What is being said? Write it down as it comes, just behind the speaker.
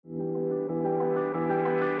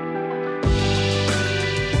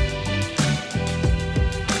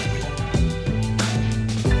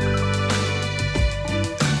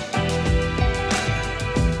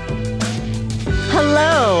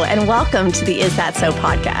and welcome to the Is That So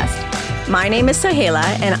podcast. My name is Sohaila,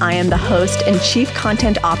 and I am the host and Chief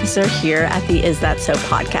Content Officer here at the Is That So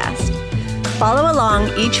podcast. Follow along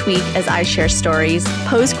each week as I share stories,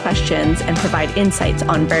 pose questions, and provide insights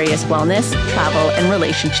on various wellness, travel, and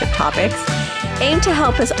relationship topics, aimed to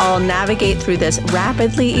help us all navigate through this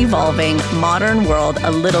rapidly evolving modern world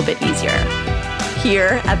a little bit easier.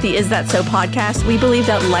 Here at the Is That So podcast, we believe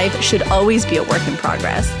that life should always be a work in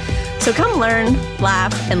progress. So come learn,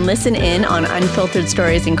 laugh, and listen in on unfiltered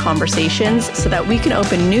stories and conversations so that we can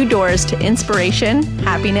open new doors to inspiration,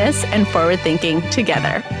 happiness, and forward thinking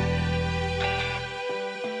together.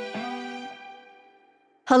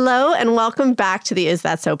 Hello, and welcome back to the Is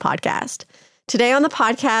That So podcast. Today on the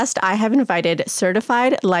podcast, I have invited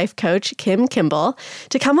certified life coach Kim Kimball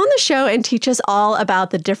to come on the show and teach us all about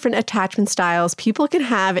the different attachment styles people can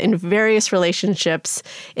have in various relationships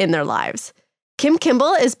in their lives. Kim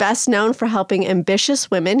Kimball is best known for helping ambitious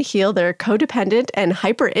women heal their codependent and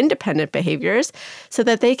hyper-independent behaviors so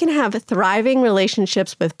that they can have thriving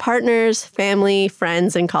relationships with partners, family,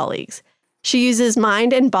 friends, and colleagues. She uses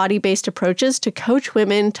mind and body-based approaches to coach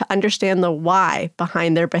women to understand the why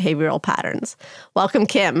behind their behavioral patterns. Welcome,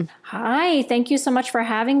 Kim. Hi, thank you so much for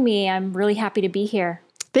having me. I'm really happy to be here.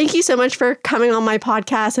 Thank you so much for coming on my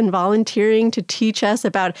podcast and volunteering to teach us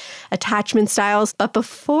about attachment styles. But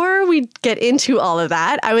before we get into all of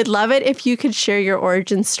that, I would love it if you could share your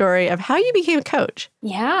origin story of how you became a coach.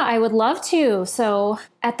 Yeah, I would love to. So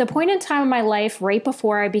at the point in time in my life, right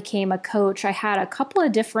before I became a coach, I had a couple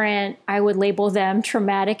of different, I would label them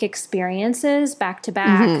traumatic experiences back to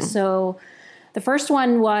back. Mm-hmm. So the first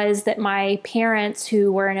one was that my parents,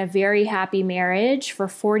 who were in a very happy marriage for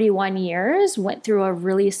 41 years, went through a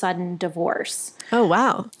really sudden divorce. Oh,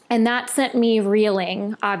 wow. And that sent me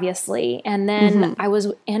reeling, obviously. And then I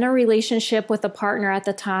was in a relationship with a partner at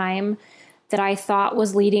the time that I thought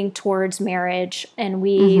was leading towards marriage. And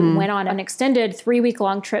we went on an extended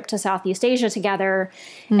 3-week-long trip to Southeast Asia together.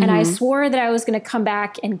 And I swore that I was going to come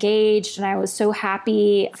back engaged. And I was so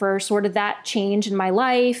happy for sort of that change in my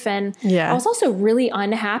life. And I was also really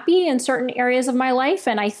unhappy in certain areas of my life.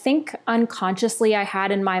 And I think unconsciously I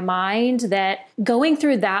had in my mind that going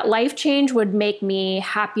through that life change would make me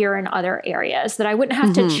happier in other areas, that I wouldn't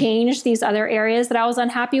have to change these other areas that I was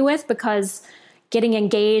unhappy with, because getting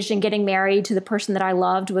engaged and getting married to the person that I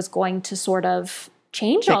loved was going to sort of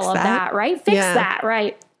change all of that, right? Fix that,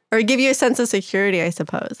 right? Or give you a sense of security, I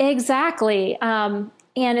suppose. Exactly.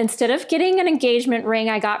 And instead of getting an engagement ring,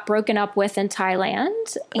 I got broken up with in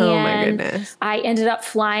Thailand. And oh my goodness. I ended up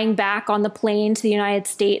flying back on the plane to the United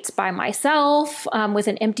States by myself with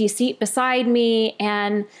an empty seat beside me.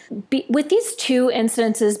 And with these two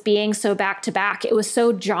incidences being so back to back, it was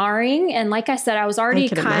so jarring. And like I said, I was already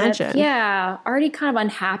kind of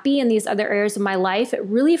unhappy in these other areas of my life. It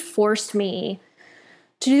really forced me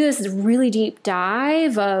to do this really deep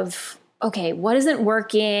dive of, okay, what isn't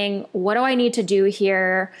working? What do I need to do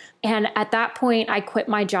here? And at that point, I quit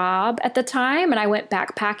my job at the time and I went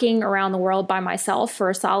backpacking around the world by myself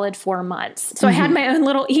for a solid 4 months. So I had my own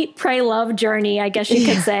little eat, pray, love journey, I guess you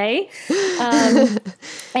could say.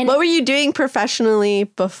 And what were you doing professionally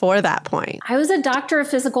before that point? I was a doctor of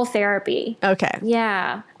physical therapy. Okay.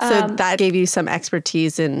 Yeah. So that gave you some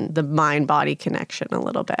expertise in the mind-body connection a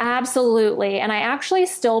little bit. Absolutely. And I actually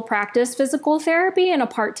still practice physical therapy on a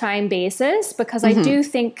part-time basis because I do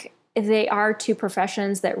think they are two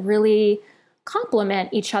professions that really complement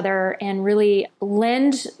each other and really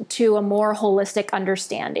lend to a more holistic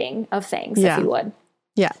understanding of things, if you would.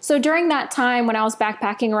 Yeah. So during that time when I was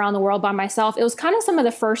backpacking around the world by myself, it was kind of some of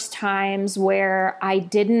the first times where I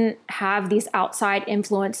didn't have these outside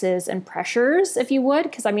influences and pressures, if you would.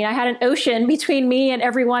 Because I mean, I had an ocean between me and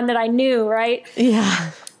everyone that I knew, right?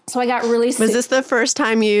 Yeah. So I got really Was this the first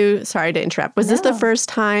time sorry to interrupt, was this the first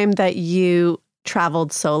time that you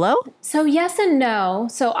traveled solo? So yes and no.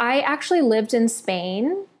 So I actually lived in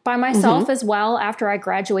Spain by myself as well after I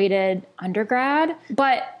graduated undergrad,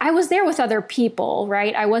 but I was there with other people,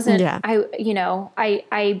 right? I wasn't,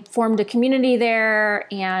 I formed a community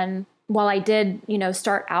there. And while I did,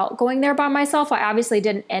 start out going there by myself, I obviously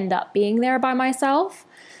didn't end up being there by myself.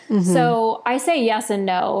 So I say yes and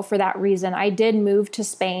no for that reason. I did move to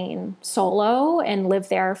Spain solo and live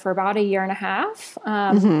there for about 1.5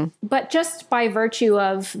 years. But just by virtue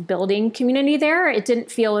of building community there, it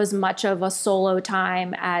didn't feel as much of a solo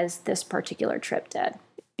time as this particular trip did.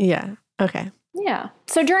 Yeah. Okay. Yeah.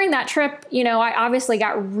 So during that trip, I obviously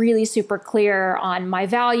got really super clear on my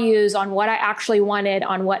values, on what I actually wanted,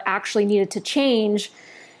 on what actually needed to change.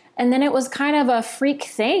 And then it was kind of a freak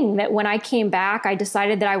thing that when I came back, I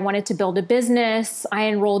decided that I wanted to build a business. I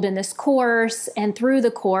enrolled in this course, and through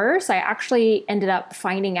the course, I actually ended up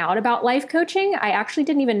finding out about life coaching. I actually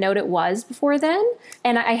didn't even know what it was before then.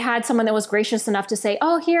 And I had someone that was gracious enough to say,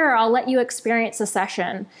 oh, here, I'll let you experience a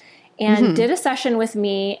session. And did a session with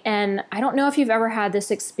me. And I don't know if you've ever had this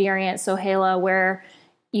experience, Sohaila, where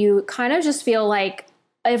you kind of just feel like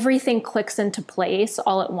everything clicks into place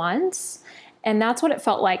all at once. And that's what it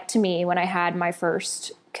felt like to me when I had my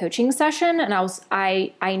first coaching session. And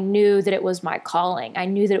I knew that it was my calling. I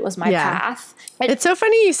knew that it was my path. It's so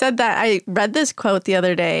funny you said that. I read this quote the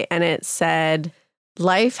other day, and it said,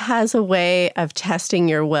 life has a way of testing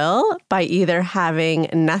your will by either having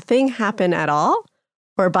nothing happen at all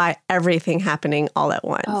or by everything happening all at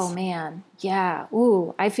once. Oh, man. Yeah.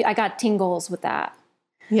 Ooh, I got tingles with that.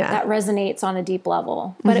 Yeah. That resonates on a deep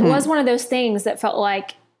level. But it was one of those things that felt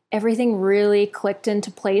like everything really clicked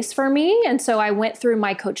into place for me. And so I went through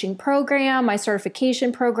my coaching program, my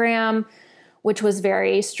certification program, which was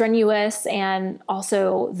very strenuous and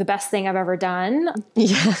also the best thing I've ever done.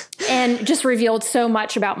 Yeah. And just revealed so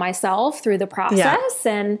much about myself through the process.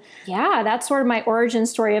 Yeah. And that's sort of my origin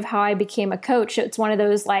story of how I became a coach. It's one of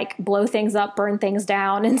those like blow things up, burn things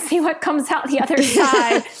down, and see what comes out the other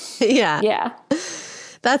side. Yeah.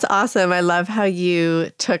 That's awesome. I love how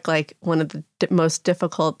you took like one of the most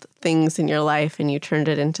difficult things in your life and you turned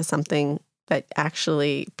it into something that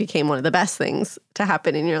actually became one of the best things to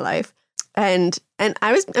happen in your life. And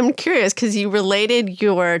I'm curious because you related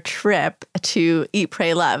your trip to Eat,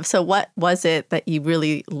 Pray, Love. So what was it that you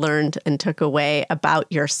really learned and took away about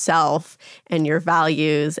yourself and your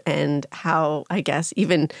values and how, I guess,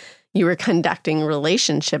 even you were conducting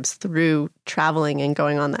relationships through traveling and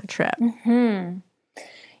going on that trip?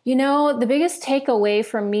 You know, the biggest takeaway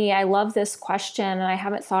from me, I love this question and I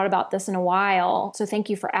haven't thought about this in a while, so thank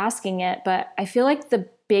you for asking it, but I feel like the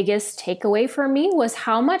biggest takeaway for me was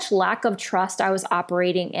how much lack of trust I was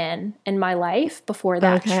operating in my life before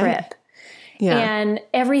that trip. Yeah. And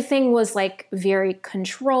everything was like very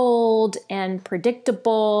controlled and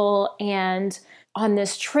predictable. And on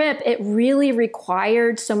this trip, it really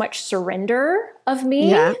required so much surrender of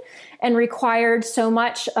me and required so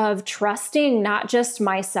much of trusting not just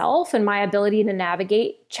myself and my ability to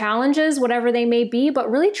navigate challenges, whatever they may be, but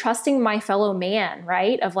really trusting my fellow man,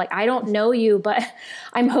 right? Of like, I don't know you, but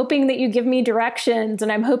I'm hoping that you give me directions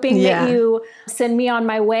and I'm hoping that you send me on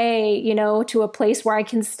my way, you know, to a place where I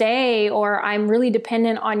can stay, or I'm really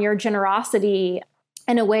dependent on your generosity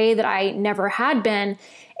in a way that I never had been.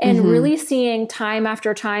 And really seeing time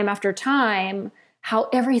after time after time how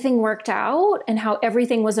everything worked out and how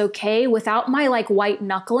everything was okay without my like white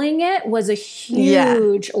knuckling it was a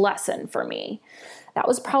huge lesson for me. That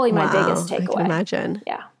was probably my biggest takeaway. I can imagine.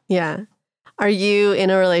 Yeah. Yeah. Are you in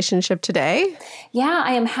a relationship today? Yeah,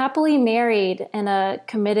 I am happily married in a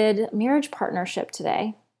committed marriage partnership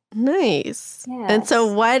today. Nice. Yes. And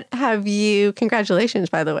so congratulations,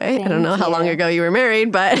 by the way. I don't know how long ago you were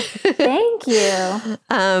married, but thank you.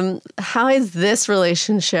 How is this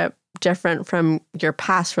relationship different from your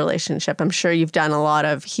past relationship? I'm sure you've done a lot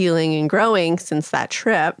of healing and growing since that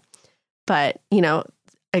trip, but you know,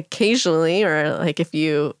 occasionally, or like if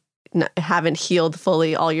you haven't healed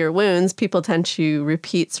fully all your wounds, people tend to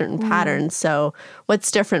repeat certain patterns. So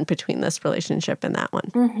what's different between this relationship and that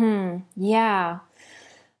one? Yeah.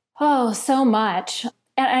 Oh, so much.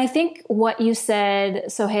 And I think what you said,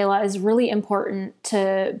 Sohaila, is really important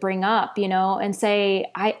to bring up, you know, and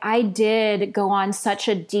say, I did go on such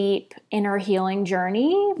a deep inner healing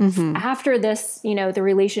journey after this, you know, the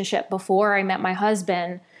relationship before I met my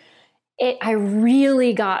husband. I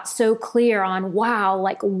really got so clear on, wow,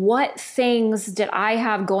 like what things did I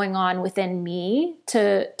have going on within me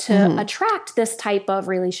to attract this type of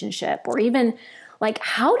relationship, or even like,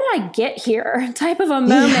 how did I get here type of a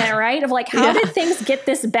moment, right? Of like, how did things get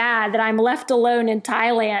this bad that I'm left alone in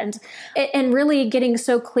Thailand? And really getting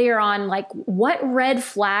so clear on like what red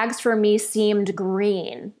flags for me seemed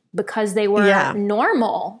green because they were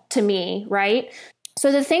normal to me, right?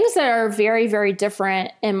 So the things that are very, very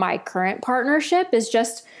different in my current partnership is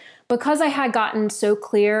just because I had gotten so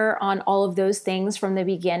clear on all of those things from the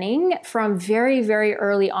beginning, from very, very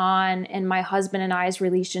early on in my husband and I's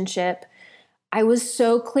relationship, I was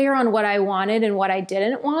so clear on what I wanted and what I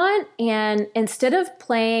didn't want. And instead of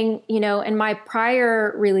playing, you know, in my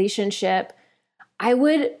prior relationship, I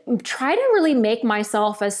would try to really make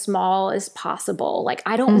myself as small as possible. Like,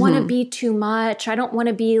 I don't want to be too much. I don't want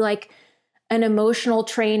to be like an emotional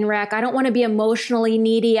train wreck. I don't want to be emotionally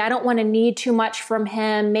needy. I don't want to need too much from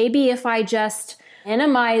him. Maybe if I just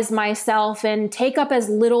minimize myself and take up as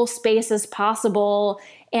little space as possible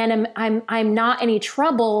and I'm not any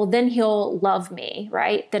trouble, then he'll love me,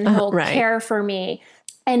 right? Then he'll care for me.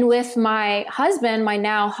 And with my husband, my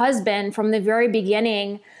now husband, from the very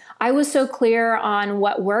beginning, I was so clear on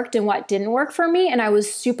what worked and what didn't work for me. And I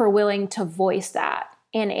was super willing to voice that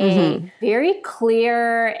in a very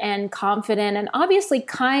clear and confident and obviously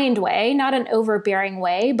kind way, not an overbearing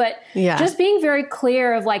way, but just being very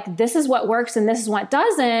clear of like, this is what works and this is what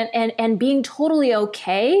doesn't. And being totally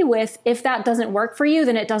okay with, if that doesn't work for you,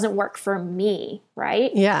 then it doesn't work for me.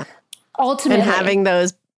 Right. Yeah. Ultimately. And having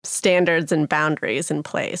those standards and boundaries in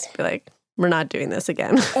place, be like, we're not doing this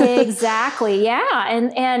again. Exactly. Yeah.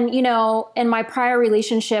 And, you know, in my prior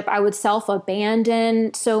relationship, I would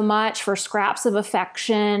self-abandon so much for scraps of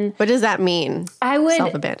affection. What does that mean?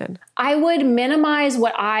 Self-abandon. I would minimize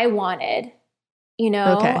what I wanted. You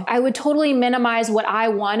know, I would totally minimize what I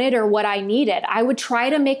wanted or what I needed. I would try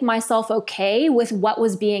to make myself okay with what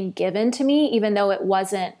was being given to me, even though it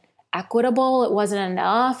wasn't equitable. It wasn't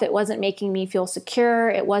enough. It wasn't making me feel secure.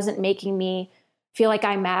 It wasn't making me feel like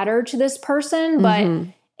I mattered to this person, but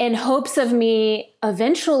in hopes of me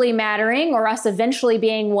eventually mattering or us eventually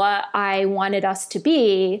being what I wanted us to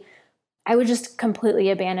be, I would just completely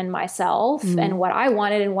abandon myself and what I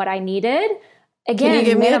wanted and what I needed. Again,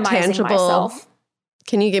 minimizing myself.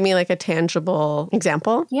 Can you give me like a tangible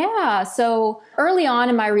example? Yeah. So early on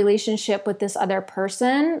in my relationship with this other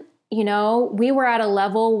person, you know, we were at a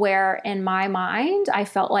level where in my mind, I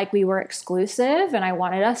felt like we were exclusive and I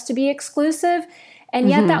wanted us to be exclusive. And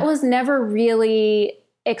yet that was never really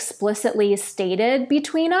explicitly stated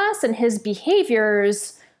between us. And his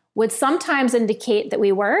behaviors would sometimes indicate that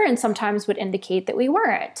we were and sometimes would indicate that we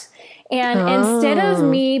weren't. And instead of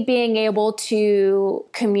me being able to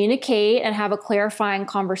communicate and have a clarifying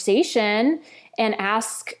conversation and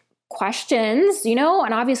ask questions, you know,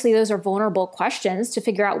 and obviously those are vulnerable questions to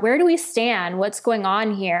figure out, where do we stand? What's going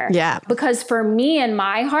on here? Yeah. Because for me in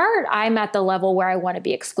my heart, I'm at the level where I want to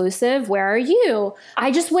be exclusive. Where are you? I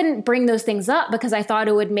just wouldn't bring those things up because I thought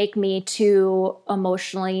it would make me too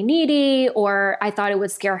emotionally needy, or I thought it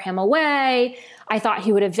would scare him away. I thought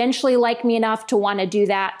he would eventually like me enough to want to do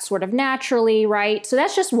that sort of naturally, right? So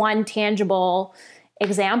that's just one tangible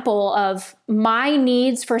example of my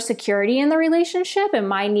needs for security in the relationship and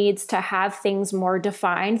my needs to have things more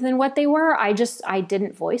defined than what they were. I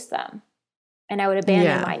didn't voice them, and I would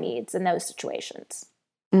abandon my needs in those situations.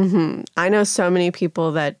 I know so many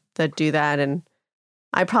people that do that, and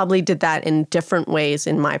I probably did that in different ways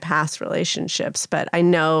in my past relationships, but I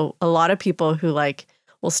know a lot of people who like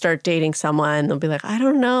will start dating someone, they'll be like, I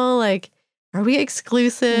don't know, like, are we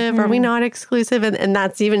exclusive? Are we not exclusive? And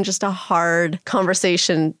that's even just a hard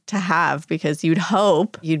conversation to have, because you'd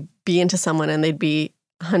hope you'd be into someone and they'd be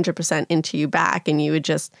 100% into you back, and you would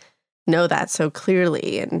just know that so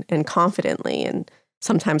clearly and confidently. And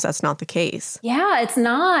sometimes that's not the case. Yeah, it's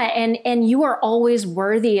not. And you are always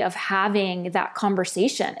worthy of having that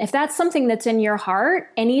conversation. If that's something that's in your heart,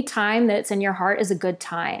 any time that it's in your heart is a good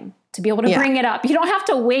time to be able to bring it up. You don't have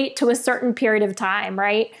to wait to a certain period of time,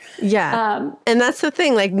 right? Yeah. And that's the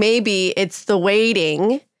thing. Like, maybe it's the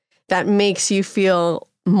waiting that makes you feel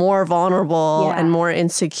more vulnerable and more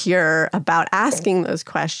insecure about asking those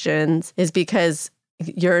questions, is because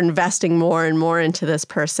you're investing more and more into this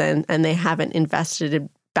person and they haven't invested it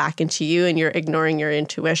back into you, and you're ignoring your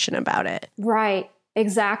intuition about it. Right.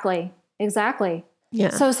 Exactly.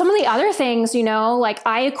 Yeah. So some of the other things, you know, like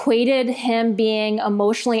I equated him being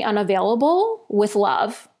emotionally unavailable with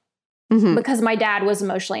love because my dad was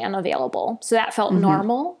emotionally unavailable. So that felt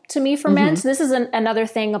normal to me for men. So this is another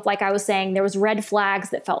thing of, like I was saying, there was red flags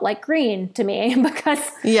that felt like green to me because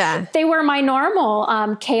they were my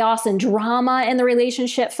normal. Chaos and drama in the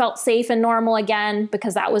relationship felt safe and normal again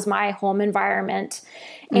because that was my home environment.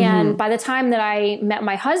 And by the time that I met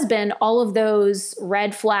my husband, all of those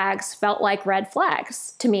red flags felt like red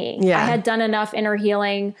flags to me. I had done enough inner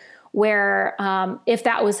healing where if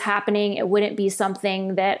that was happening, it wouldn't be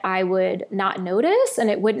something that I would not notice, and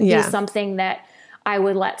it wouldn't be something that I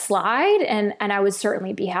would let slide. And I would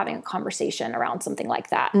certainly be having a conversation around something like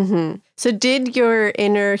that. So did your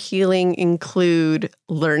inner healing include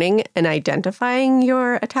learning and identifying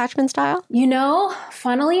your attachment style? You know,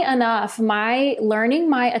 funnily enough, my learning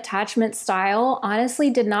my attachment style honestly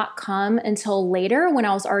did not come until later, when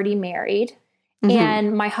I was already married.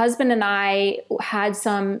 And my husband and I had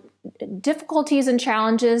some difficulties and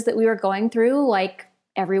challenges that we were going through, like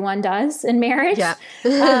everyone does in marriage.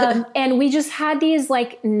 And we just had these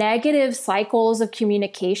like negative cycles of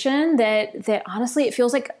communication that honestly, it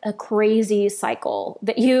feels like a crazy cycle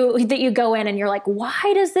that you go in and you're like,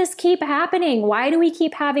 why does this keep happening? Why do we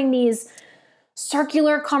keep having these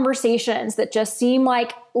circular conversations that just seem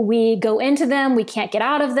like we go into them, we can't get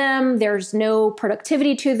out of them. There's no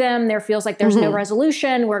productivity to them. There feels like there's no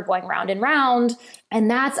resolution. We're going round and round. And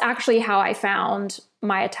that's actually how I found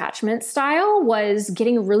my attachment style, was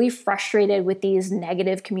getting really frustrated with these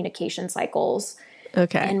negative communication cycles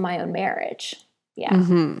in my own marriage.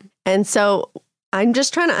 Yeah. And so I'm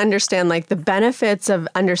just trying to understand like the benefits of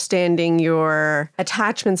understanding your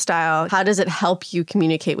attachment style. How does it help you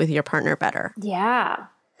communicate with your partner better? Yeah.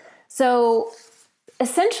 So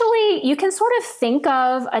essentially, you can sort of think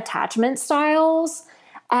of attachment styles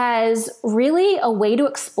as really a way to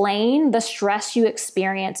explain the stress you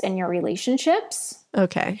experience in your relationships.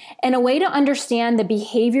 Okay. And a way to understand the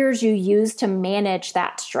behaviors you use to manage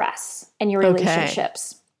that stress in your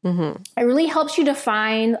relationships. It really helps you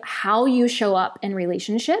define how you show up in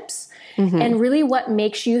relationships and really what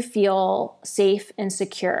makes you feel safe and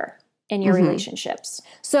secure in your relationships.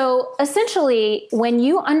 So essentially, when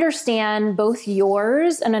you understand both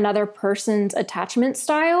yours and another person's attachment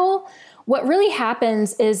style, what really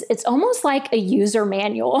happens is it's almost like a user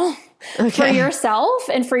manual for yourself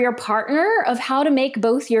and for your partner of how to make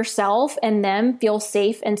both yourself and them feel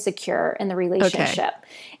safe and secure in the relationship.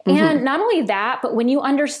 And not only that, but when you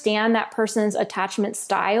understand that person's attachment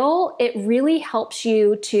style, it really helps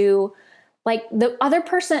you to, like, the other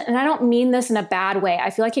person, and I don't mean this in a bad way. I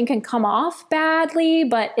feel like it can come off badly,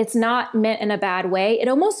 but it's not meant in a bad way. It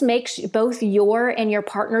almost makes both your and your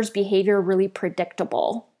partner's behavior really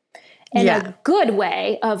predictable in a good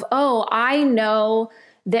way of, oh, I know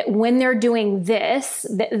that when they're doing this,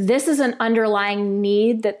 that this is an underlying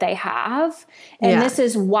need that they have. And this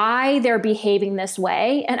is why they're behaving this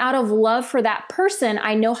way. And out of love for that person,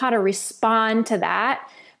 I know how to respond to that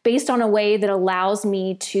based on a way that allows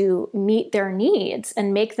me to meet their needs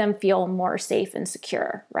and make them feel more safe and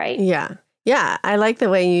secure, right? Yeah. Yeah, I like the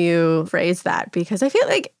way you phrase that, because I feel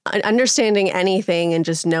like understanding anything and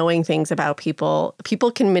just knowing things about people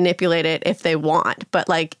can manipulate it if they want. But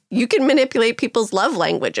like, you can manipulate people's love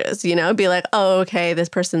languages, you know, be like, oh, okay, this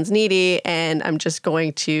person's needy and I'm just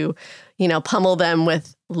going to, you know, pummel them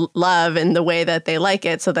with love in the way that they like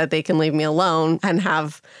it so that they can leave me alone and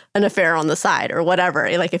have an affair on the side or whatever.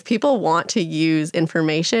 Like, if people want to use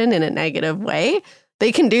information in a negative way,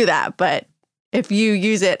 they can do that. But if you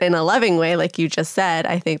use it in a loving way, like you just said,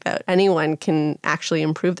 I think that anyone can actually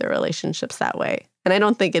improve their relationships that way. And I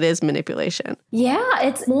don't think it is manipulation. Yeah,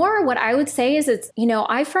 it's more what I would say is it's, you know,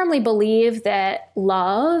 I firmly believe that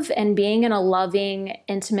love and being in a loving,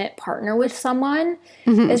 intimate partner with someone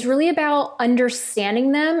is really about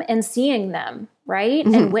understanding them and seeing them, right?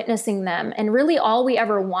 And witnessing them. And really all we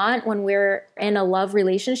ever want when we're in a love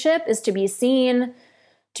relationship is to be seen,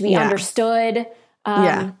 to be understood,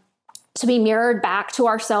 to be mirrored back to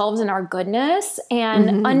ourselves and our goodness,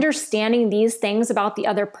 and understanding these things about the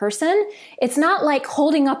other person. It's not like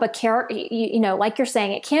holding up a character, you know, like you're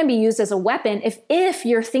saying, it can be used as a weapon if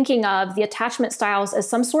you're thinking of the attachment styles as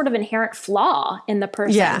some sort of inherent flaw in the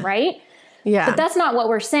person, right? Yeah. But that's not what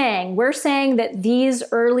we're saying. We're saying that these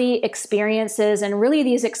early experiences and really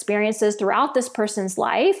these experiences throughout this person's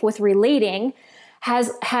life with relating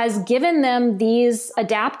has given them these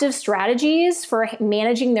adaptive strategies for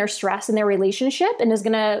managing their stress in their relationship, and is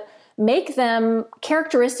going to make them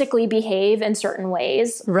characteristically behave in certain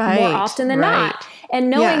ways more often than not. And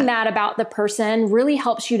knowing that about the person really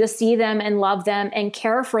helps you to see them and love them and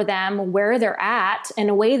care for them where they're at in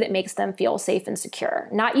a way that makes them feel safe and secure,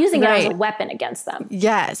 not using it as a weapon against them.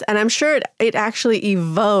 Yes. And I'm sure it actually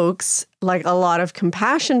evokes like a lot of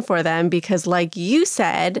compassion for them, because like you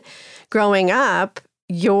said, growing up,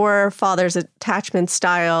 your father's attachment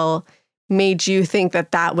style made you think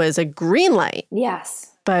that that was a green light. Yes.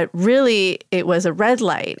 But really, it was a red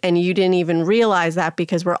light, and you didn't even realize that,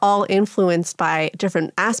 because we're all influenced by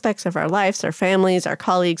different aspects of our lives, our families, our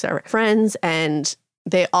colleagues, our friends, and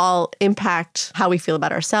they all impact how we feel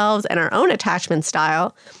about ourselves and our own attachment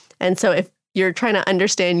style. And so if you're trying to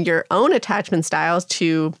understand your own attachment styles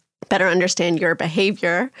to better understand your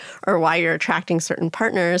behavior, or why you're attracting certain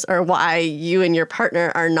partners, or why you and your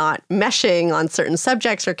partner are not meshing on certain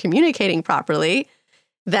subjects or communicating properly,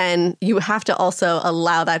 then you have to also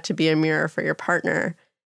allow that to be a mirror for your partner,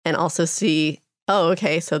 and also see, oh,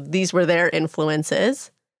 okay, so these were their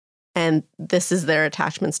influences and this is their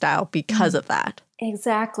attachment style because of that.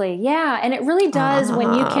 Exactly. Yeah. And it really does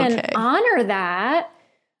when you can honor that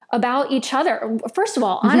about each other. First of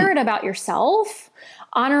all, honor it about yourself,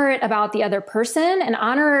 honor it about the other person, and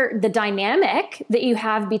honor the dynamic that you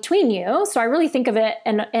have between you. So I really think of it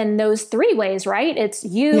in those three ways, right? It's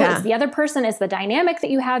you, it's the other person, it's the dynamic that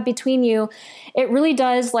you have between you. It really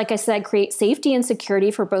does, like I said, create safety and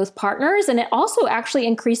security for both partners. And it also actually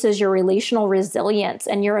increases your relational resilience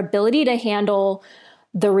and your ability to handle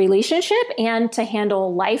the relationship and to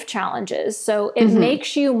handle life challenges. So it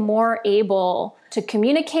makes you more able to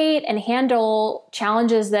communicate and handle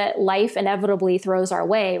challenges that life inevitably throws our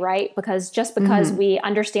way, right? Because just because we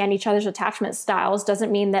understand each other's attachment styles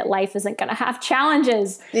doesn't mean that life isn't going to have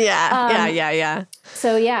challenges. Yeah.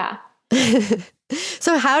 So yeah.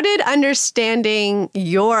 So how did understanding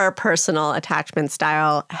your personal attachment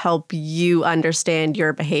style help you understand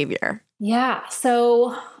your behavior? Yeah.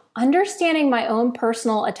 So understanding my own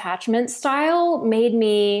personal attachment style made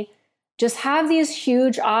me just have these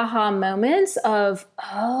huge aha moments of,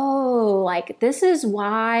 oh, like this is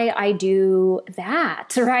why I do that,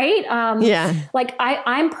 right? Like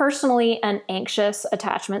I'm personally an anxious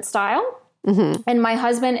attachment style. And my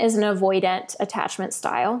husband is an avoidant attachment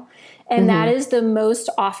style. And that is the most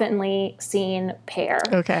oftenly seen pair.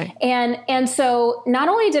 Okay. And so not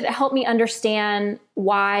only did it help me understand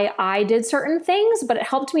why I did certain things, but it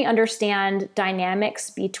helped me understand dynamics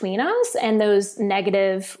between us and those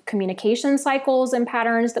negative communication cycles and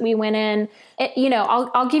patterns that we went in.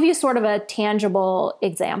 I'll give you sort of a tangible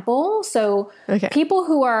example. So people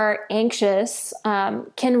who are anxious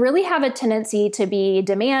can really have a tendency to be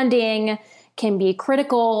demanding, can be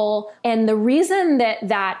critical. And the reason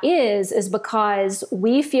that is because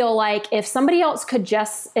we feel like if somebody else could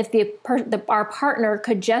just, if our partner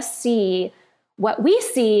could just see what we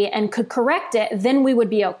see and could correct it, then we would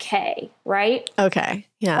be okay, right? Okay,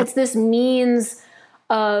 yeah. It's this means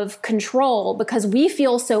of control because we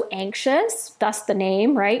feel so anxious, thus the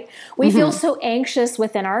name, right? We feel so anxious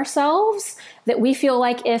within ourselves that we feel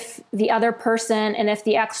like if the other person and if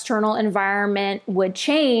the external environment would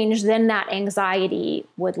change, then that anxiety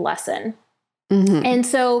would lessen. And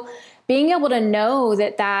so being able to know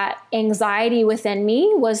that anxiety within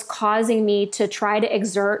me was causing me to try to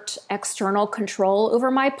exert external control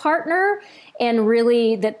over my partner, and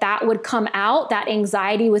really that would come out, that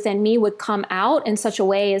anxiety within me would come out in such a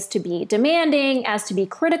way as to be demanding, as to be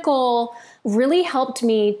critical, really helped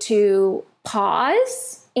me to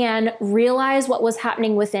pause and realize what was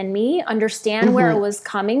happening within me, understand where it was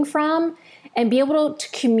coming from, and be able to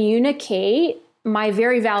communicate my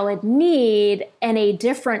very valid need in a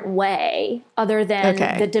different way other than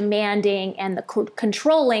the demanding and the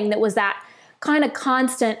controlling that was that kind of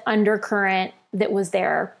constant undercurrent that was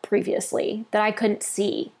there previously that I couldn't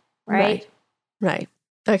see, right? Right.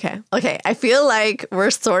 Okay. I feel like we're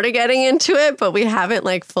sort of getting into it, but we haven't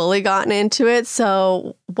like fully gotten into it.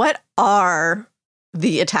 So what are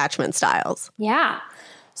the attachment styles? Yeah.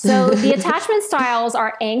 So the attachment styles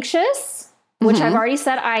are anxious, which I've already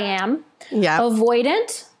said I am. Yeah.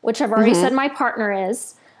 Avoidant, which I've already said my partner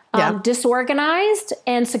is. Disorganized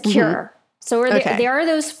and secure. So there are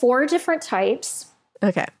those 4 different types.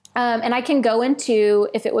 Okay. And I can go into,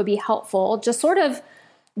 if it would be helpful, just sort of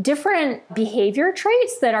different behavior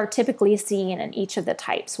traits that are typically seen in each of the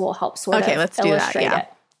types will help sort of illustrate it.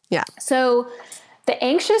 Yeah. So the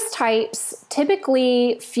anxious types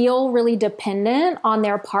typically feel really dependent on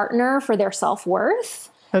their partner for their self-worth.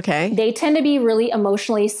 Okay. They tend to be really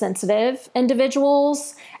emotionally sensitive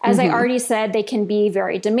individuals. As I already said, they can be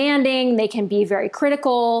very demanding. They can be very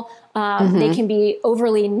critical. They can be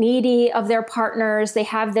overly needy of their partners. They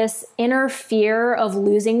have this inner fear of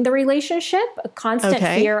losing the relationship, a constant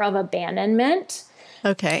fear of abandonment.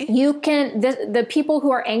 Okay. The people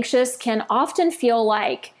who are anxious can often feel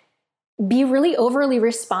like be really overly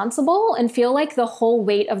responsible and feel like the whole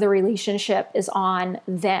weight of the relationship is on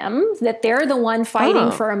them, that they're the one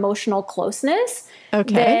fighting for emotional closeness,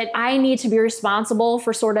 that I need to be responsible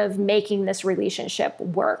for sort of making this relationship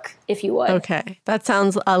work, if you would. Okay. That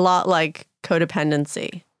sounds a lot like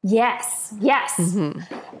codependency. Yes.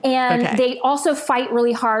 And they also fight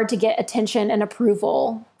really hard to get attention and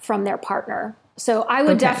approval from their partner. So I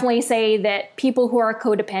would definitely say that people who are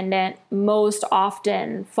codependent most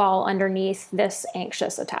often fall underneath this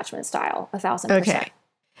anxious attachment style, 1,000%. Okay.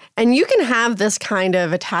 And you can have this kind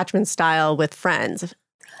of attachment style with friends.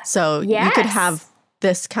 So you could have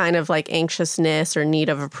this kind of like anxiousness or need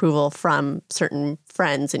of approval from certain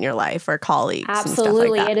friends in your life or colleagues. Absolutely. And stuff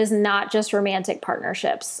like that. It is not just romantic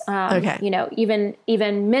partnerships. Even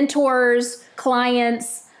mentors,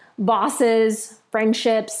 clients, bosses,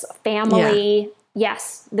 friendships, family.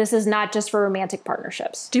 Yes, this is not just for romantic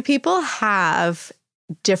partnerships. Do people have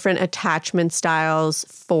different attachment styles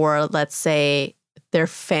for, let's say, their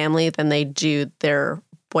family than they do their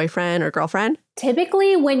boyfriend or girlfriend?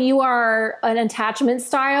 Typically, when you are an attachment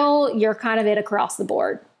style, you're kind of it across the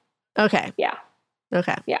board. Okay. Yeah.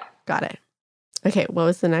 Okay. Yeah. Got it. Okay. What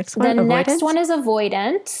was the next one? The next one is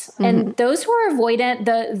avoidant. And those who are avoidant,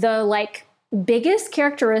 the like biggest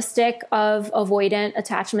characteristic of avoidant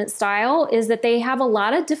attachment style is that they have a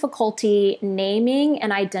lot of difficulty naming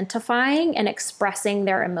and identifying and expressing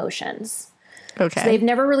their emotions. Okay. So they've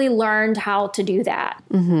never really learned how to do that.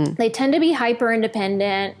 They tend to be hyper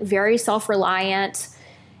independent, very self-reliant,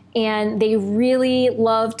 and they really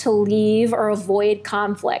love to leave or avoid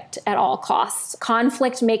conflict at all costs.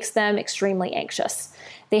 Conflict makes them extremely anxious.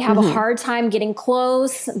 They have a hard time getting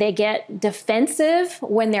close. They get defensive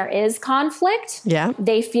when there is conflict. Yeah.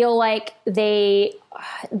 They feel like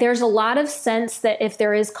there's a lot of sense that if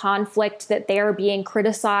there is conflict, that they are being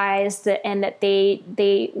criticized and that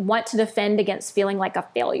they want to defend against feeling like a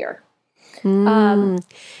failure.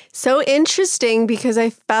 So interesting, because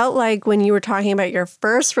I felt like when you were talking about your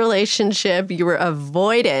first relationship, you were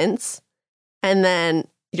avoidance, and then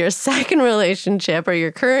your second relationship or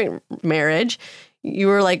your current marriage, you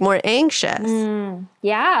were like more anxious.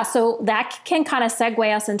 Yeah. So that can kind of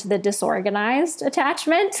segue us into the disorganized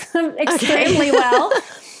attachment extremely well.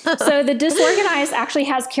 So the disorganized actually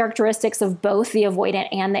has characteristics of both the avoidant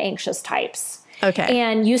and the anxious types. Okay.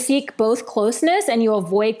 And you seek both closeness and you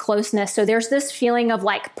avoid closeness. So there's this feeling of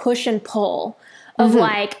like push and pull of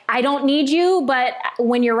like, I don't need you, but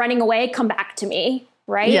when you're running away, come back to me.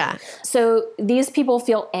 Right? Yeah. So these people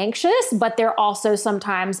feel anxious, but they're also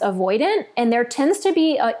sometimes avoidant. And there tends to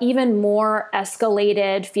be an even more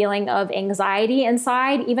escalated feeling of anxiety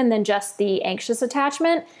inside, even than just the anxious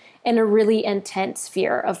attachment, and a really intense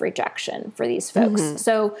fear of rejection for these folks.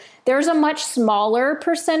 So there's a much smaller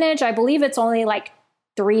percentage. I believe it's only like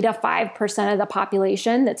 3 to 5% of the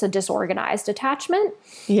population that's a disorganized attachment.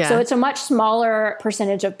 Yeah. So it's a much smaller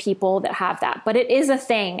percentage of people that have that, but it is a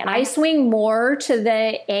thing. And I swing more to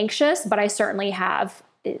the anxious, but I certainly have,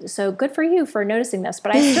 so good for you for noticing this,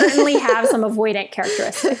 but I certainly have some avoidant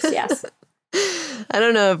characteristics. Yes. I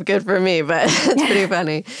don't know if good for me, but it's pretty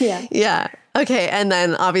funny. Yeah. Yeah. Okay. And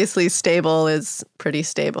then obviously stable is pretty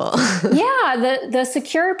stable. Yeah. The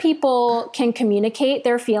secure people can communicate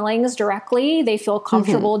their feelings directly. They feel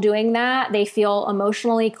comfortable doing that. They feel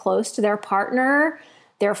emotionally close to their partner.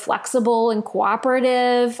 They're flexible and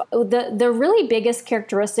cooperative. The really biggest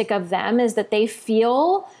characteristic of them is that they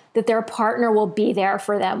feel that their partner will be there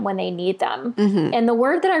for them when they need them. And the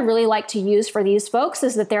word that I really like to use for these folks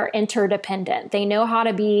is that they're interdependent. They know how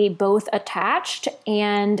to be both attached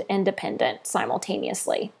and independent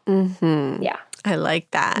simultaneously. Yeah. I like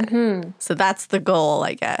that. So that's the goal,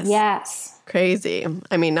 I guess. Yes. Crazy.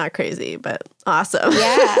 I mean, not crazy, but awesome.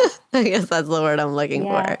 Yeah. I guess that's the word I'm looking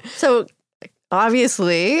for. So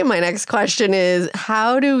obviously, my next question is,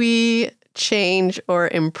 how do we change or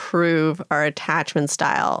improve our attachment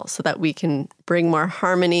style so that we can bring more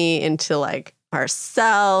harmony into like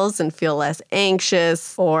ourselves and feel less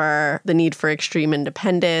anxious or the need for extreme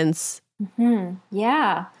independence?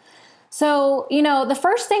 Yeah. So, the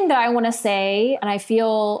first thing that I want to say, and I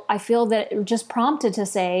feel that it just prompted to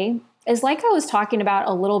say, is like I was talking about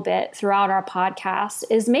a little bit throughout our podcast,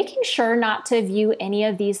 is making sure not to view any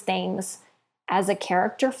of these things as a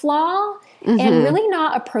character flaw and really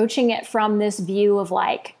not approaching it from this view of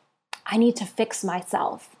like, I need to fix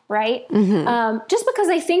myself, right? Just because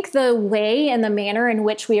I think the way and the manner in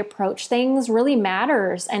which we approach things really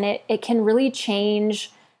matters, and it can really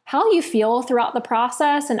change how you feel throughout the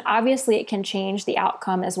process. And obviously it can change the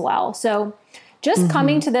outcome as well. So just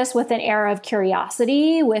coming to this with an air of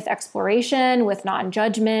curiosity, with exploration, with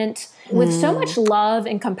non-judgment, with so much love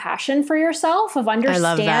and compassion for yourself, of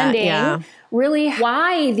understanding really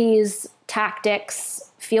why these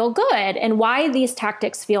tactics feel good and why these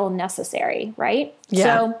tactics feel necessary, right? Yeah.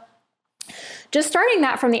 So just starting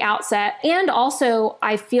that from the outset. And also,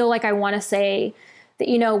 I feel like I want to say that,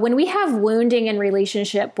 when we have wounding in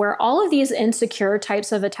relationship, where all of these insecure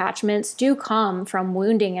types of attachments do come from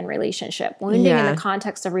wounding in relationship, wounding in the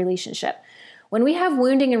context of relationship. When we have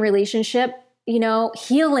wounding in relationship,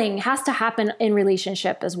 healing has to happen in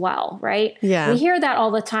relationship as well, right? Yeah. We hear that all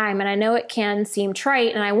the time, and I know it can seem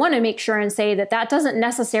trite, and I want to make sure and say that doesn't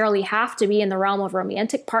necessarily have to be in the realm of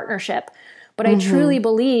romantic partnership. But I truly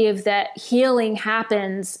believe that healing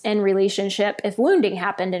happens in relationship if wounding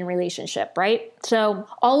happened in relationship, right? So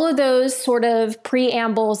all of those sort of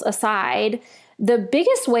preambles aside, the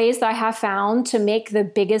biggest ways that I have found to make the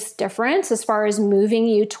biggest difference as far as moving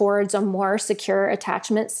you towards a more secure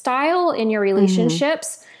attachment style in your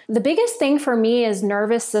relationships, The biggest thing for me is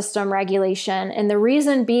nervous system regulation. And the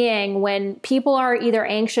reason being, when people are either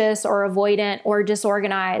anxious or avoidant or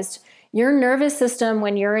disorganized, your nervous system,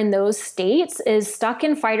 when you're in those states, is stuck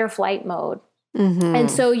in fight or flight mode. Mm-hmm.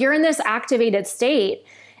 And so you're in this activated state.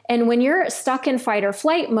 And when you're stuck in fight or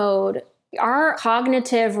flight mode, our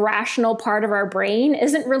cognitive, rational part of our brain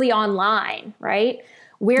isn't really online, right?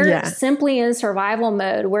 We're simply in survival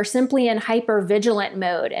mode. We're simply in hypervigilant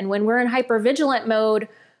mode. And when we're in hypervigilant mode,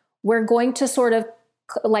 we're going to sort of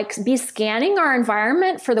like be scanning our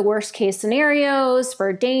environment for the worst case scenarios,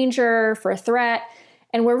 for danger, for threat.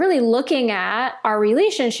 And we're really looking at our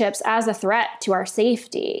relationships as a threat to our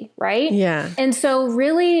safety, right? Yeah. And so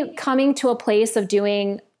really coming to a place of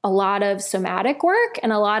doing a lot of somatic work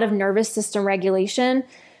and a lot of nervous system regulation,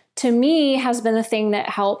 to me, has been the thing that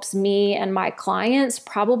helps me and my clients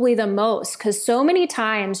probably the most. Because so many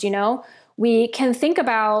times, we can think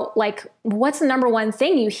about like, what's the number one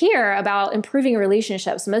thing you hear about improving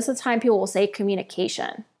relationships? Most of the time people will say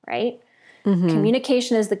communication, right? Mm-hmm.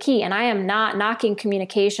 Communication is the key. And I am not knocking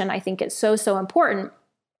communication. I think it's so, so important.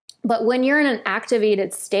 But when you're in an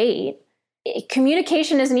activated state,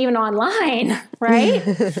 communication isn't even online, right?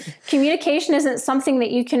 Communication isn't something that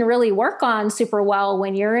you can really work on super well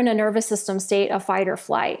when you're in a nervous system state of fight or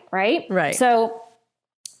flight, right? Right. So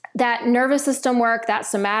that nervous system work, that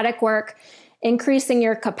somatic work, increasing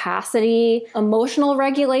your capacity, emotional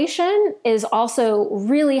regulation is also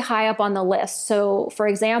really high up on the list. So for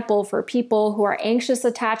example, for people who are anxious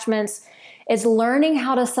attachments, it's learning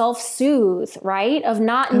how to self-soothe, right? Of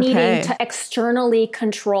not needing to externally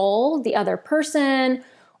control the other person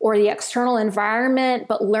or the external environment,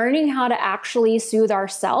 but learning how to actually soothe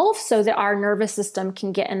ourselves so that our nervous system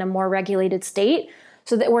can get in a more regulated state,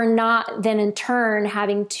 so that we're not then in turn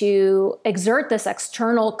having to exert this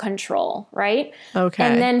external control, right? Okay.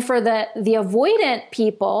 And then for the avoidant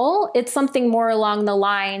people, it's something more along the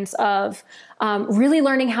lines of really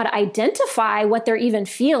learning how to identify what they're even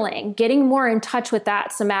feeling, getting more in touch with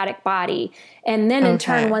that somatic body. And then in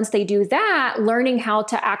turn, once they do that, learning how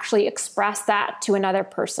to actually express that to another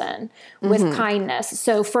person with kindness.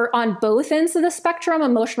 So on both ends of the spectrum,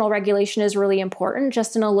 emotional regulation is really important,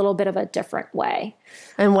 just in a little bit of a different way.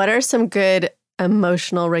 And what are some good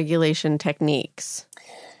emotional regulation techniques?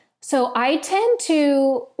 So I tend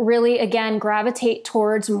to really, again, gravitate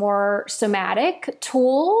towards more somatic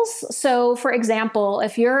tools. So for example,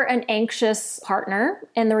 if you're an anxious partner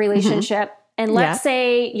in the relationship, and let's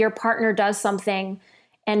say your partner does something,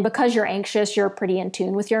 and because you're anxious, you're pretty in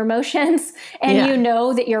tune with your emotions, and you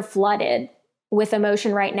know that you're flooded with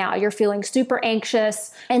emotion right now. You're feeling super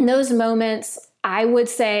anxious. In those moments, I would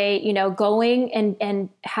say, going and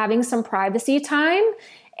having some privacy time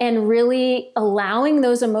and really allowing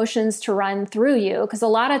those emotions to run through you. Because a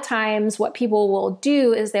lot of times what people will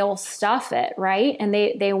do is they will stuff it, right? And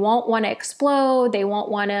they won't want to explode. They won't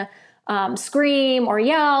want to scream or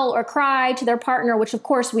yell or cry to their partner, which of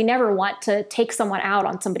course we never want to take someone out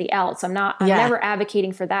on somebody else. I'm never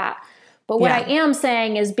advocating for that. But what I am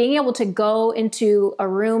saying is being able to go into a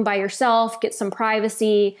room by yourself, get some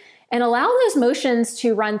privacy, and allow those emotions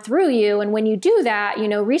to run through you. And when you do that,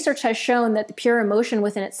 research has shown that the pure emotion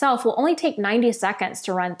within itself will only take 90 seconds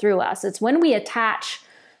to run through us. It's when we attach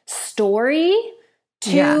story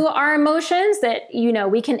to our emotions that,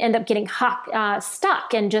 we can end up getting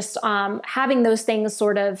stuck and just having those things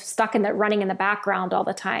sort of stuck running in the background all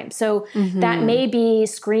the time. So that may be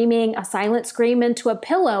screaming a silent scream into a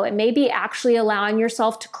pillow. It may be actually allowing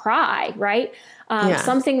yourself to cry, right?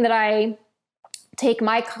 Something that I take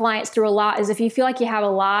my clients through a lot is if you feel like you have a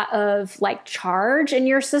lot of like charge in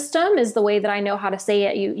your system, is the way that I know how to say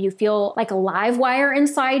it. You feel like a live wire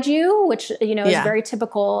inside you, which, is very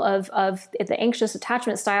typical of the anxious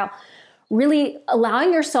attachment style. Really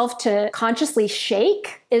allowing yourself to consciously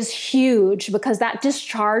shake is huge, because that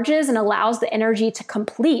discharges and allows the energy to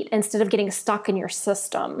complete instead of getting stuck in your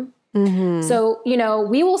system. So,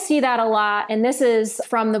 we will see that a lot. And this is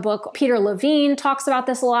from the book. Peter Levine talks about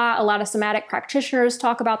this a lot. A lot of somatic practitioners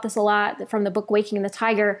talk about this a lot from the book, Waking the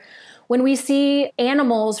Tiger. When we see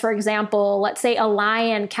animals, for example, let's say a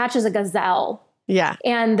lion catches a gazelle. Yeah.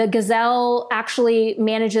 And the gazelle actually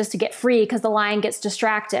manages to get free because the lion gets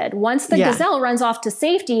distracted. Once the gazelle runs off to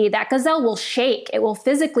safety, that gazelle will shake. It will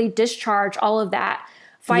physically discharge all of that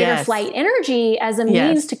fight or flight energy as a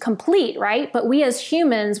means to complete, right? But we as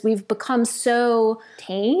humans, we've become so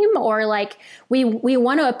tame, or like we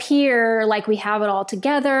want to appear like we have it all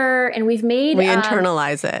together, and we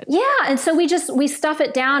internalize it. Yeah. And so we stuff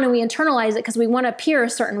it down and we internalize it because we want to appear a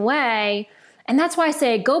certain way. And that's why I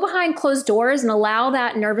say go behind closed doors and allow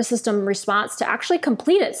that nervous system response to actually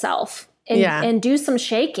complete itself and do some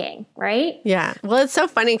shaking, right? Yeah. Well, it's so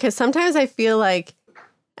funny because sometimes I feel like,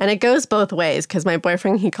 and it goes both ways, because my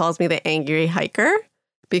boyfriend, he calls me the angry hiker.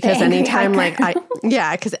 Because anytime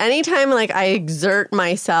because anytime like I exert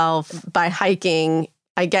myself by hiking,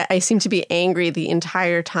 I seem to be angry the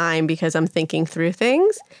entire time because I'm thinking through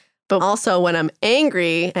things. But also when I'm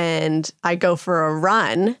angry and I go for a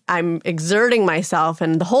run, I'm exerting myself.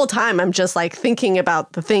 And the whole time I'm just like thinking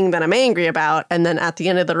about the thing that I'm angry about. And then at the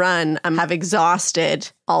end of the run, have exhausted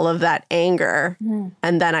all of that anger. Mm.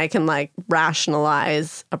 And then I can like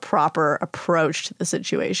rationalize a proper approach to the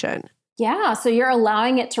situation. Yeah, so you're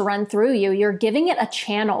allowing it to run through you. You're giving it a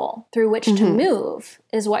channel through which to move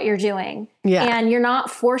is what you're doing. Yeah. And you're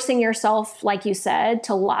not forcing yourself, like you said,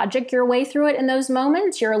 to logic your way through it in those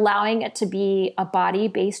moments. You're allowing it to be a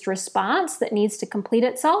body-based response that needs to complete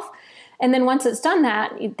itself. And then once it's done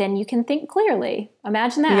that, then you can think clearly.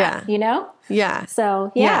 Imagine that, you know? Yeah.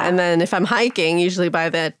 So, yeah. And then if I'm hiking, usually by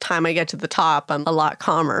the time I get to the top, I'm a lot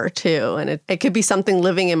calmer too. And it could be something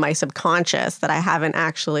living in my subconscious that I haven't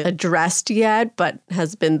actually addressed yet, but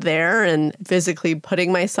has been there. And physically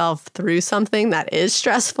putting myself through something that is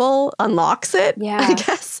stressful unlocks it, I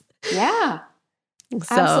guess. Yeah. So,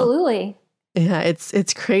 absolutely. Yeah,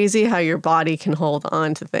 it's crazy how your body can hold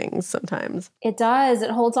on to things sometimes. It does.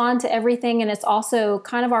 It holds on to everything. And it's also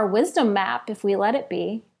kind of our wisdom map if we let it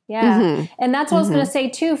be. Yeah. Mm-hmm. And that's what I was going to say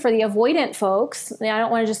too, for the avoidant folks. I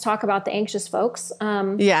don't want to just talk about the anxious folks.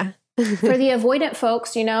 For the avoidant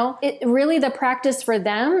folks, you know, it really, the practice for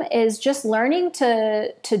them is just learning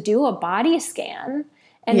to do a body scan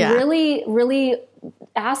and really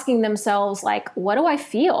asking themselves, like, what do I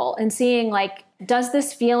feel? And seeing, like, does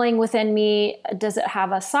this feeling within me, does it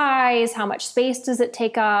have a size? How much space does it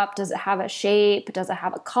take up? Does it have a shape? Does it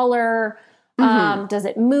have a color? Does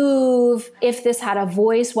it move? If this had a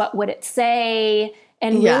voice, what would it say?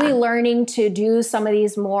 And really learning to do some of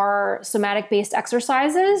these more somatic-based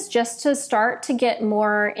exercises just to start to get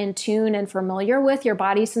more in tune and familiar with your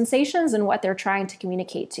body sensations and what they're trying to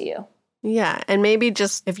communicate to you. Yeah. And maybe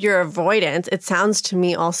just if you're avoidant, it sounds to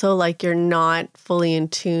me also like you're not fully in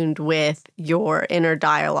tune with your inner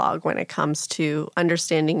dialogue when it comes to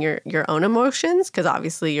understanding your own emotions, because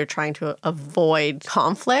obviously you're trying to avoid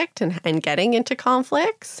conflict and getting into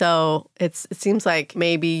conflict. So it seems like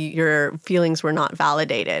maybe your feelings were not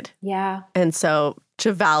validated. Yeah. And so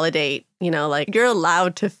to validate, you know, like you're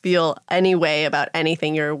allowed to feel any way about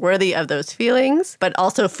anything. You're worthy of those feelings, but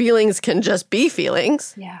also feelings can just be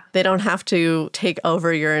feelings. Yeah. They don't have to take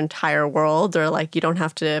over your entire world, or like you don't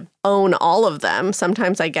have to own all of them.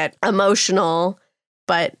 Sometimes I get emotional,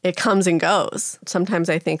 but it comes and goes. Sometimes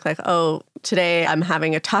I think like, oh, today I'm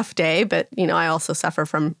having a tough day, but, you know, I also suffer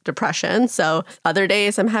from depression. So other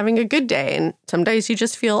days I'm having a good day, and some days you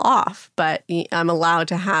just feel off. But I'm allowed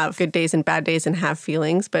to have good days and bad days and have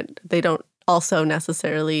feelings, but they don't also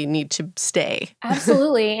necessarily need to stay.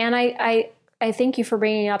 Absolutely. And I thank you for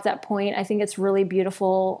bringing up that point. I think it's really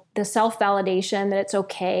beautiful, the self-validation that it's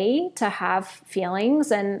okay to have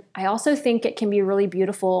feelings. And I also think it can be really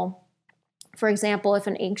beautiful. For example, if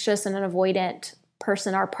an anxious and an avoidant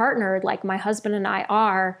person are partnered, like my husband and I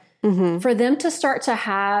are, for them to start to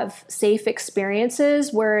have safe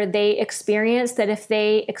experiences where they experience that if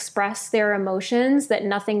they express their emotions, that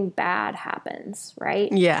nothing bad happens,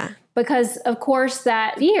 right? Yeah. Because, of course,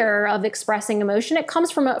 that fear of expressing emotion, it comes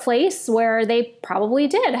from a place where they probably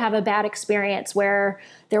did have a bad experience, where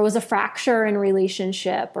there was a fracture in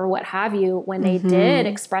relationship or what have you when they did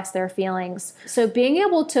express their feelings. So being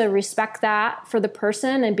able to respect that for the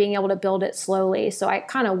person and being able to build it slowly. So I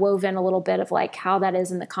kind of wove in a little bit of like how that is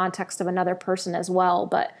in the context of another person as well.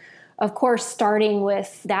 But of course, starting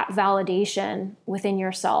with that validation within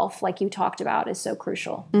yourself, like you talked about, is so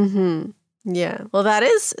crucial. Yeah. Well, that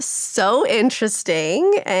is so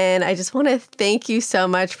interesting. And I just want to thank you so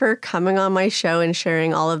much for coming on my show and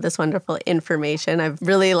sharing all of this wonderful information. I've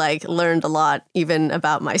really learned a lot even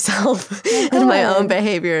about myself and my own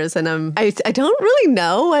behaviors. And I don't really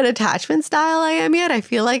know what attachment style I am yet. I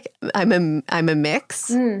feel like I'm a mix,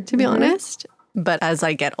 to be honest. But as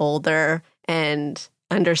I get older and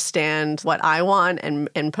understand what I want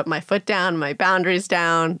and put my foot down, my boundaries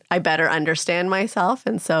down, I better understand myself.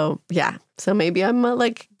 And so, so maybe I'm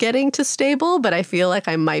getting to stable, but I feel like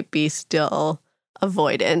I might be still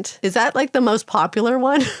avoidant. Is that the most popular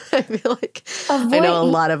one? I feel like I know a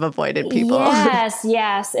lot of avoidant people.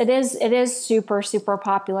 Yes. It is super, super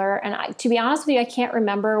popular. And to be honest with you, I can't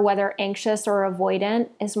remember whether anxious or avoidant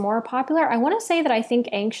is more popular. I want to say that I think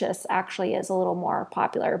anxious actually is a little more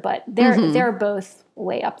popular, but they're both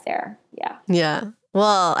way up there. Yeah. Yeah.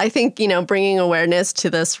 Well, I think, bringing awareness to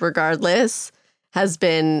this regardless, has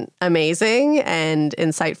been amazing and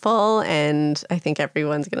insightful. And I think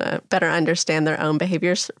everyone's going to better understand their own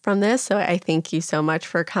behaviors from this. So I thank you so much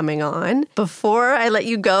for coming on. Before I let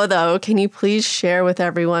you go, though, can you please share with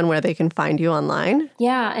everyone where they can find you online?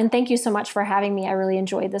 Yeah, and thank you so much for having me. I really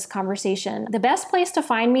enjoyed this conversation. The best place to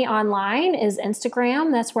find me online is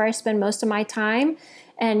Instagram. That's where I spend most of my time.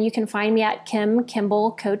 And you can find me at Kim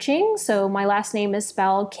Kimball Coaching. So my last name is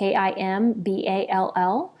spelled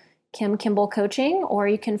Kimball, Kim Kimball Coaching, or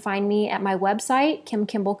you can find me at my website,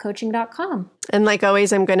 kimkimballcoaching.com. And like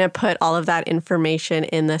always, I'm going to put all of that information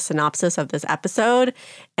in the synopsis of this episode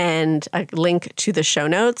and a link to the show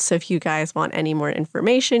notes. So if you guys want any more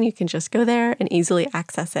information, you can just go there and easily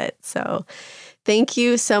access it. So thank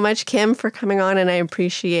you so much, Kim, for coming on, and I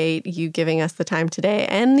appreciate you giving us the time today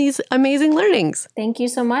and these amazing learnings. Thank you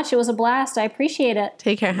so much. It was a blast. I appreciate it.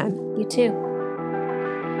 Take care, hon. You too.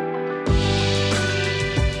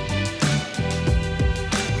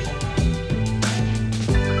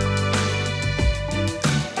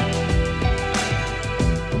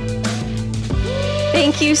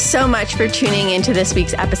 Thank you so much for tuning into this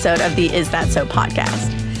week's episode of the Is That So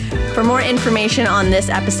podcast. For more information on this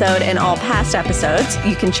episode and all past episodes,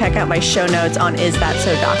 you can check out my show notes on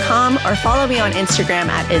isthatso.com or follow me on Instagram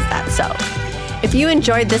at isthatso. If you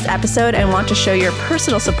enjoyed this episode and want to show your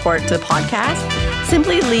personal support to the podcast,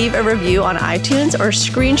 simply leave a review on iTunes or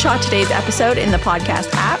screenshot today's episode in the podcast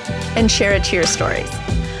app and share it to your stories.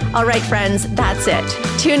 All right, friends, that's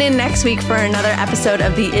it. Tune in next week for another episode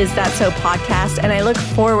of the Is That So podcast, and I look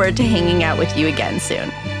forward to hanging out with you again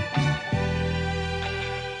soon.